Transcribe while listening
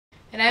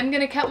And I'm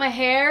gonna cut my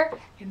hair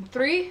in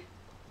 3,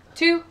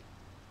 2,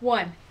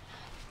 1.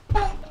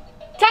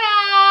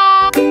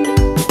 Ta-da!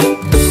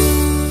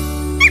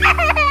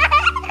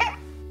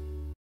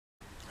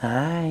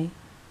 Hi.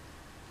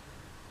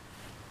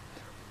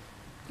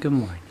 Good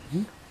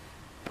morning.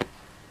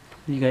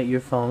 You got your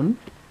phone?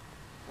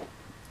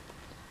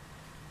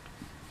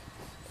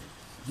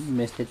 You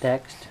missed a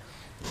text?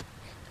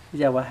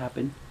 Is that what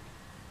happened?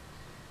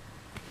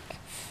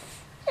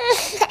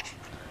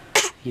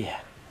 Yeah.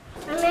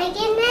 We're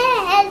making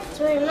eggs.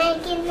 We're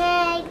making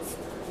eggs.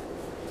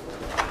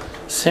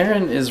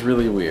 Saren is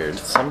really weird.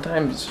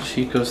 Sometimes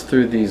she goes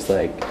through these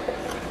like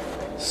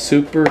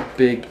super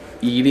big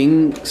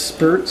eating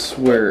spurts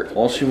where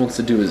all she wants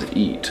to do is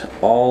eat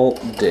all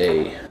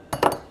day.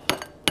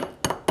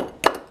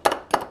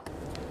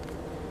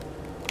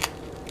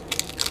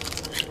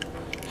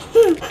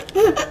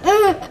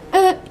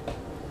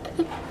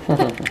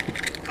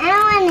 I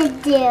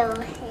want to do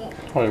it.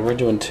 Oh, we're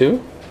doing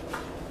 2?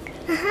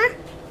 Uh-huh.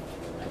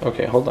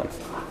 Okay, hold on.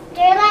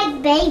 They're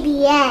like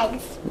baby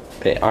eggs.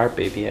 They are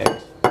baby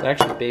eggs. They're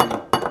actually baby.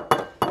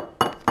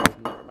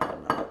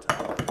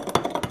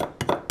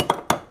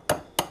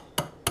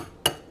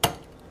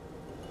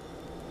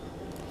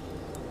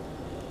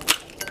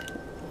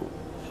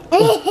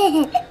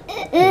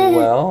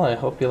 Well, I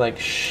hope you like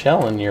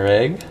shelling your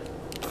egg.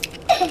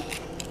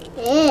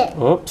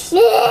 Oops.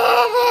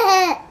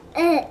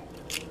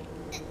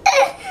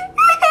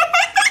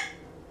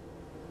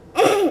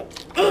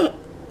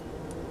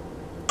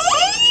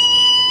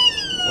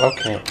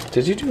 Okay,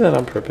 did you do that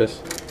on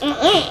purpose?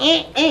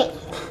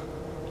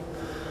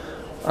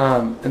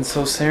 And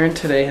so Saren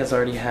today has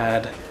already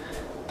had...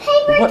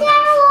 Paper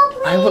towel,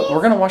 please.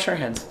 We're gonna wash our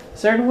hands.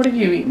 Saren, what have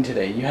you eaten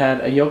today? You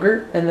had a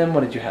yogurt, and then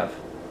what did you have?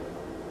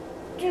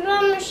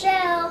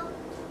 Michelle.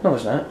 No,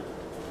 there's not.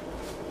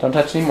 Don't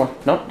touch anymore.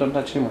 Nope, don't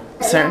touch anymore.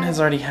 Saren has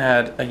already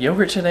had a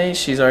yogurt today.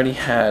 She's already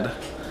had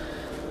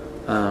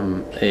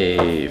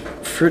a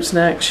fruit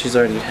snack. She's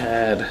already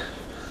had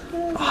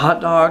a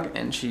hot dog,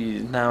 and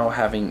she's now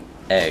having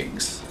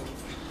eggs.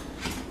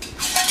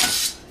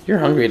 You're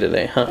hungry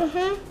today, huh?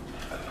 Mm-hmm.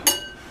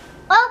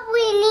 Oh,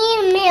 we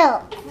need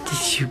milk.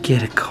 Did you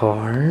get a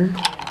car?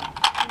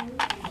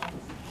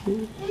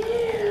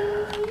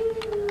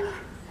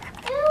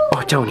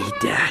 Oh, don't eat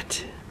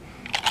that.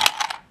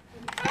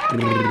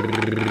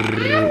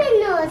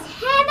 Animals.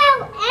 How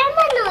about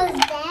animals,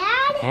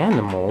 Dad?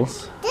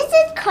 Animals? This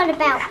is called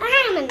about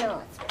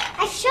animals.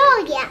 I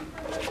show ya.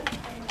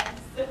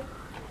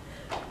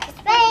 Just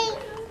wait.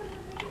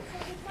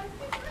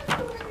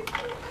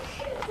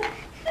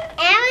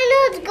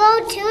 Animals go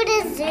to the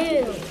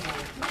zoo.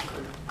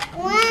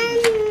 When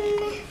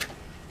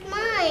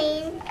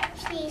mine,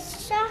 she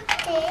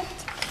shocked it.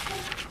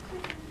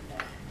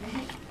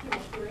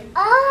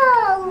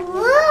 Oh,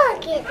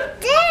 look at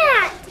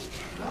that!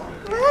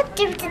 Look,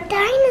 there's a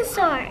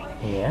dinosaur.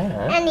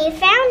 Yeah. And he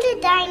found a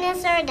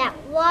dinosaur that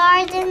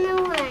was in the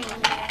way.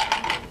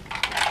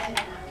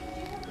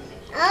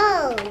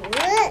 Oh,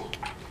 look.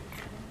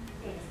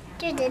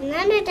 There's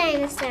another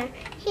dinosaur.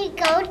 He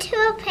go to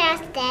a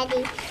pass,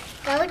 Daddy.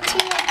 Go to a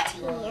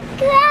team.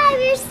 Grab,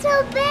 you're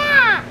still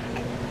back.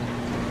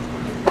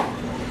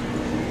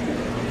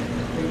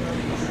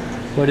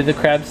 What did the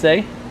crab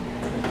say?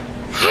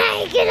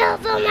 Hey, get off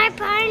of my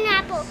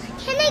pineapple.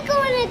 Can I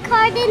go in a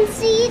cart and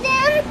see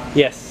them?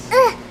 Yes.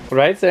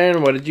 Right,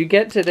 Saren, what did you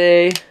get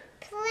today?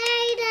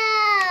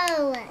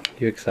 Play-Doh.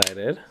 You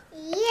excited?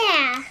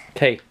 Yeah.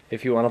 Okay,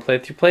 if you want to play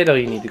with your Play-Doh,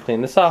 you need to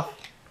clean this off.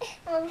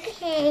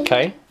 Okay.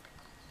 Okay?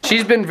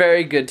 She's been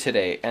very good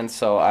today, and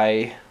so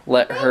I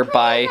let her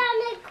buy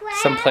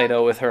some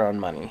Play-Doh with her own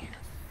money.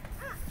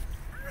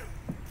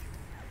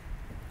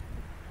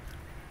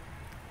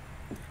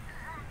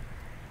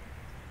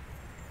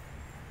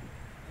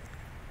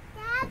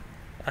 Dad,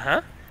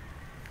 Uh-huh.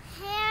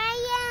 here I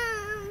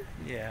am.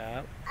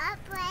 Yeah. I'll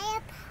play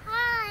a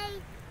pie.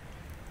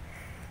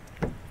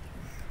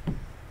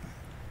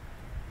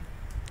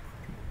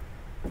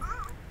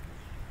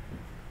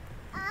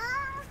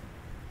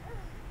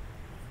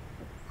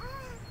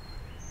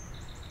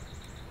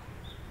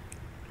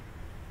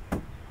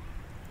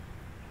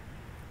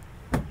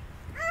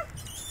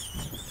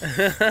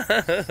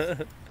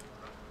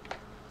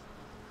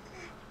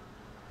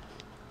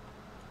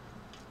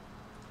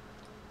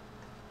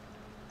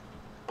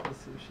 Let's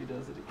see if she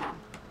does it again.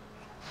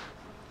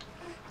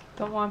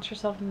 Don't launch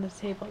yourself into the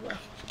table though.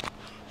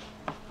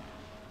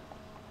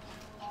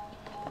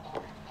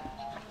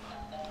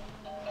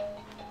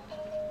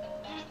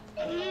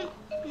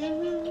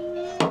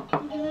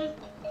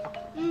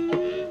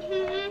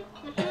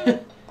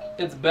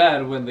 It's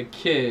bad when the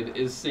kid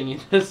is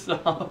singing this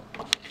song.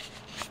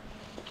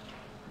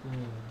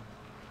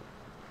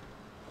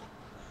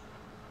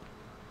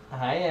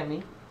 Hi,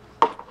 Emmy.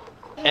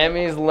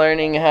 Emmy's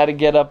learning how to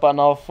get up on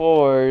all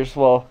fours.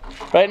 Well,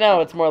 right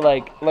now it's more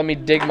like, let me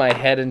dig my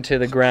head into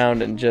the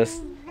ground and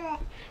just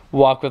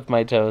walk with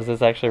my toes.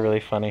 It's actually really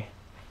funny.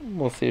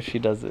 We'll see if she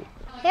does it.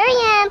 Here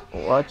I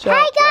am. Watch out.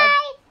 Hi,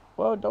 guys.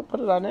 Whoa, don't put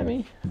it on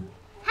Emmy.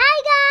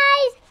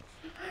 Hi, guys.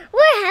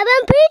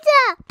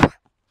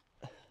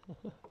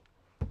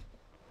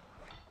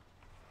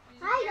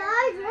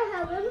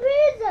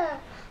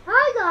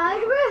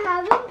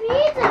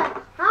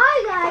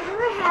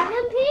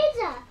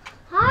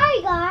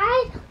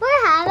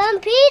 some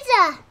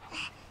pizza.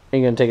 Are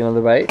you gonna take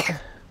another bite?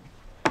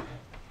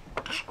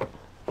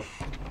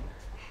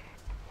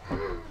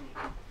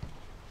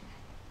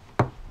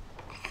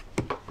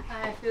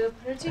 I feel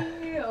pretty,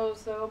 oh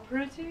so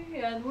pretty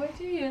and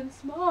witty and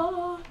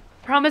small.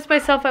 Promised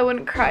myself I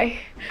wouldn't cry.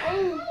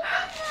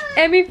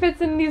 Emmy fits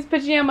in these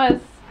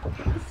pajamas.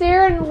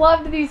 Saren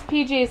loved these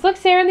PJs. Look,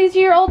 Saren, these are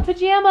your old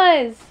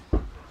pajamas.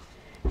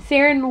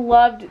 Saren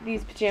loved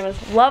these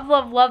pajamas. Love,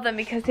 love, love them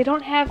because they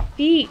don't have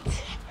feet.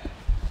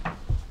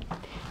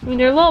 I mean,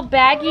 they're a little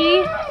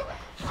baggy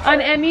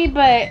on Emmy,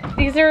 but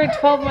these are a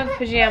 12-month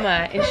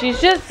pajama, and she's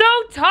just so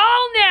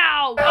tall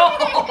now.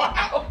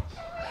 Oh.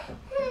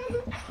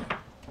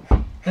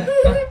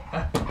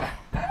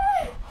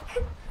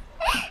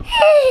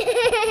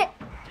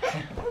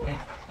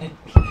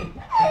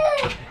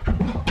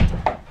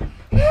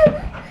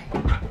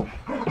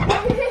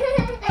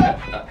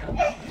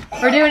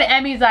 We're doing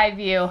Emmy's eye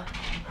view.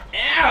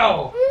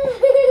 Ow!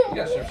 You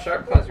got some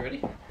sharp claws. You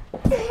ready?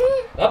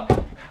 Up.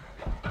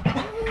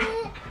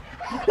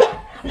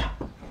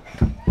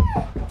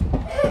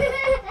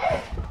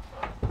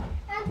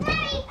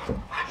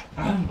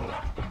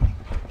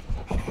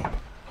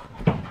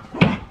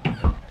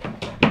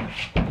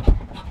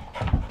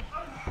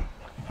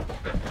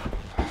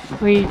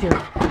 What are you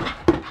doing?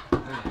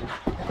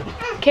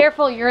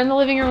 Careful, you're in the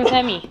living room with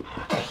Emmy.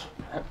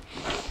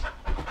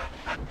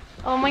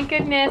 Oh my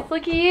goodness,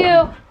 look at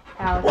you.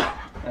 Alice.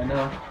 I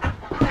know.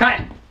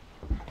 Cut!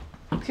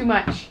 Too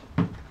much.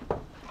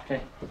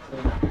 Okay.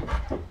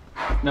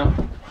 No.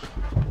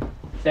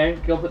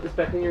 Saren, go put this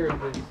back in your room,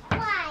 please.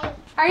 Why?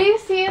 Are you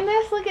seeing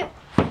this? Look at...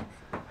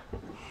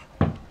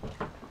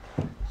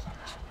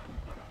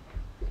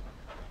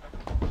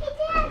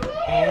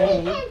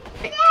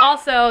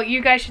 Also,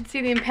 you guys should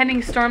see the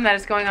impending storm that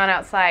is going on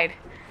outside.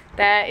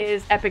 That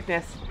is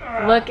epicness.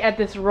 Look at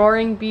this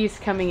roaring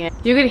beast coming in.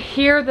 You can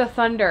hear the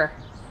thunder.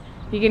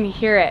 You can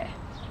hear it.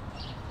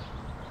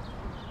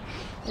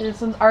 And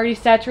this one's already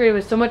saturated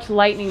with so much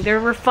lightning.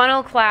 There were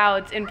funnel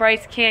clouds in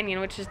Bryce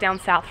Canyon, which is down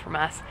south from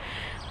us.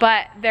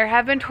 But there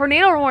have been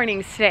tornado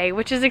warnings today,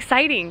 which is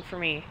exciting for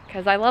me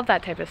because I love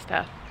that type of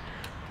stuff.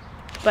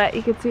 But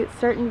you can see it's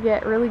starting to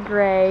get really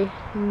gray. You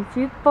can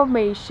see the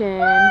formation.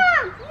 Mom,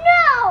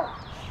 no!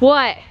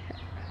 What?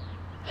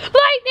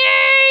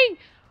 Lightning!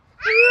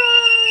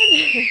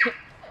 Run!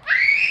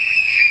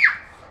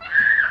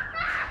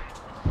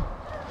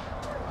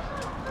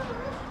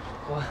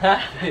 What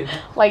happened?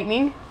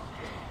 Lightning.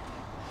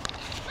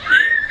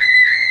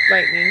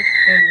 Lightning.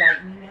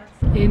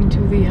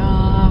 Into the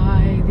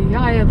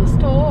eye of the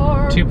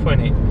storm.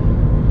 2.8.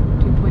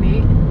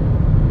 2.8.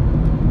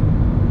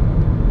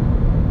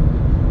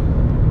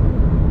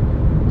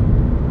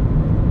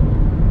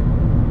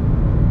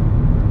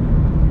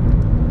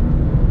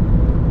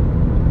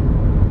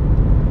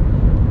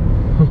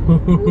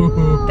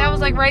 That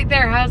was like right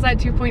there. How's that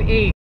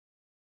 2.8?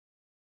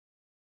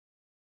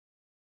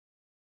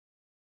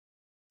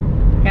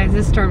 Guys,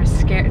 this storm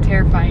is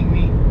terrifying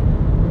me.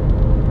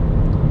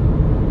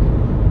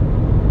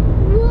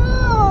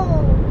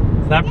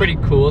 Whoa! Is that pretty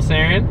cool,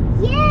 Saren?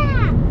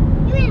 Yeah!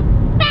 It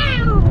went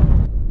bow!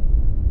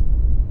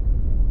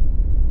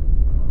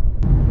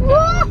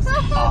 Whoa! That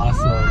was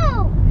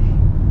awesome.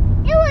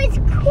 It was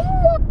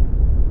cool!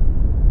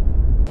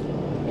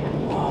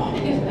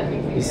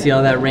 You see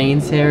all that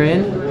rain,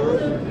 Saren?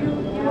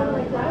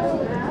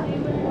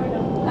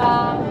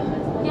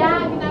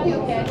 Yeah, that'd be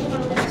okay.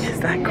 Is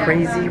that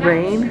crazy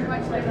rain?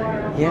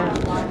 Yeah.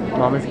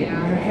 Mama's getting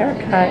her hair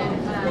cut.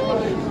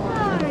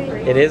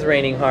 It is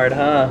raining hard,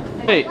 huh?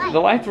 Wait, the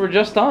lights were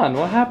just on.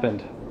 What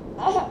happened?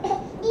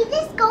 It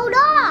just goes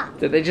off!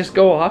 Did they just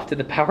go off? Did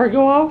the power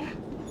go off?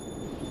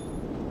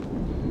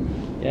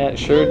 Yeah, it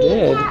sure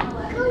did. It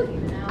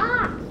goes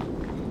off.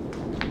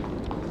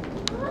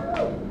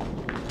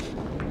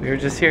 We were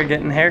just here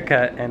getting a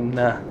haircut and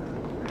the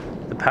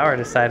power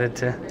decided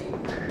to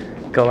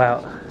go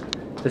out.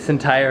 This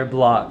entire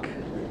block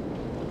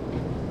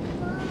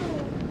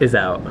is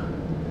out.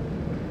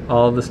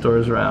 All the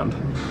stores around.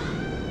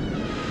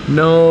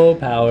 No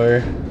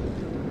power.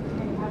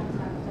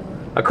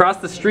 Across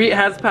the street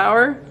has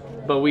power,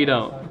 but we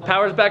don't.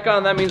 Power's back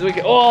on, that means we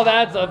can, oh,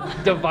 that's a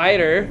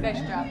divider.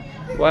 Nice job.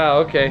 Wow,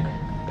 okay.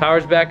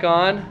 Power's back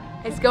on.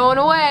 It's going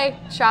away.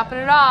 Chopping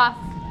it off.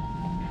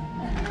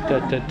 Da,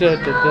 da, da,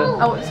 da, da.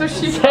 Oh, so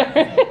she...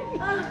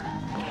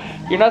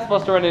 You're not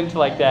supposed to run into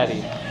like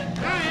daddy.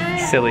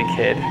 Silly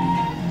kid.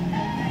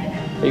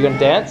 Are you gonna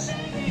dance?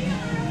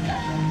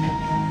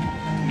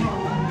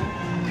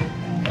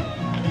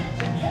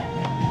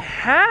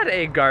 Had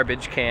a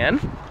garbage can.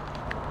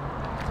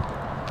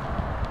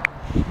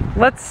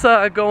 Let's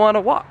go on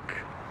a walk.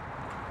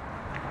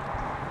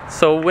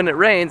 So when it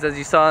rains, as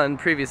you saw in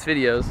previous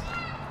videos,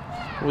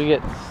 we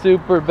get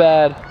super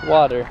bad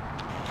water.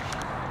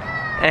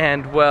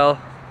 And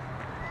well,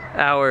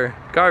 our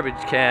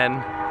garbage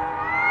can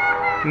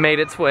made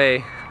its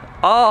way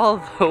all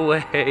the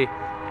way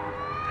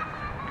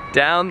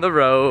down the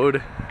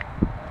road,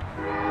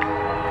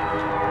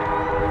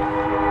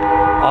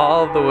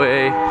 all the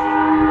way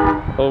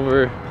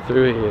over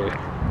through here.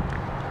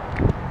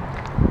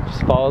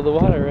 Just follow the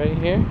water right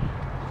here.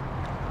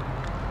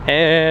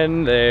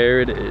 And there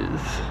it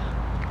is.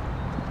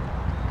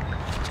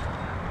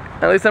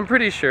 At least I'm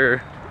pretty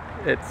sure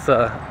it's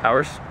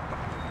ours.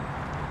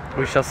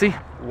 We shall see.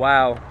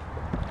 Wow.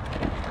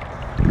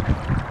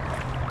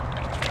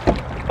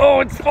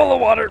 Oh, it's full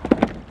of water.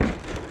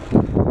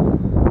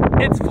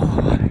 It's full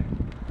of water.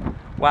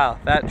 Wow,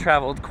 that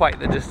traveled quite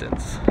the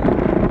distance.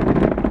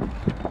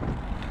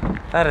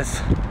 That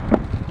was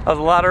a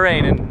lot of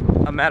rain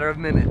in a matter of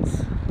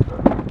minutes.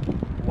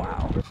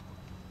 Wow.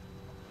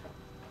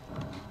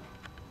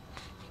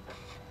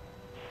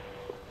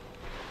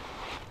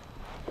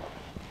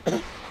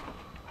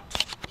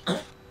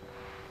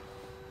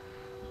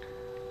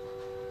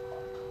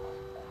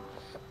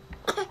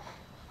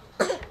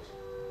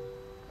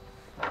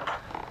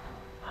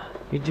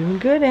 You're doing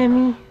good,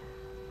 Emmy.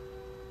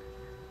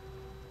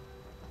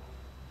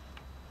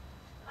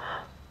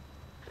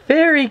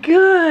 Very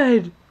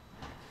good.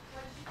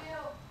 What'd you do?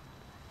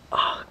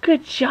 Oh,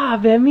 good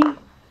job, Emmy.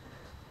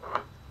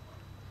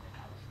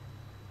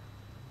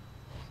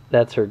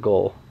 That's her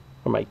goal,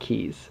 or my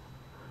keys.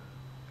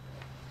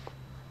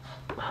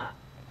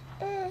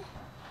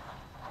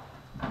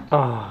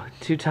 Oh,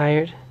 too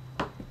tired?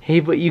 Hey,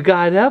 but you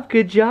got up.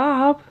 Good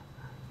job.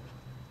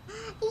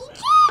 Good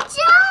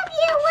job,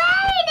 you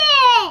wearing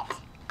it!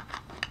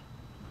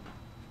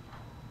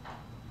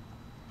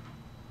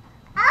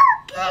 Oh,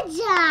 good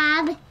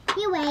job.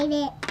 You ate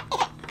it.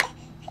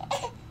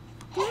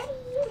 There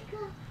you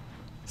go.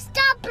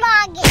 Stop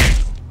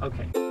vlogging.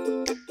 Okay.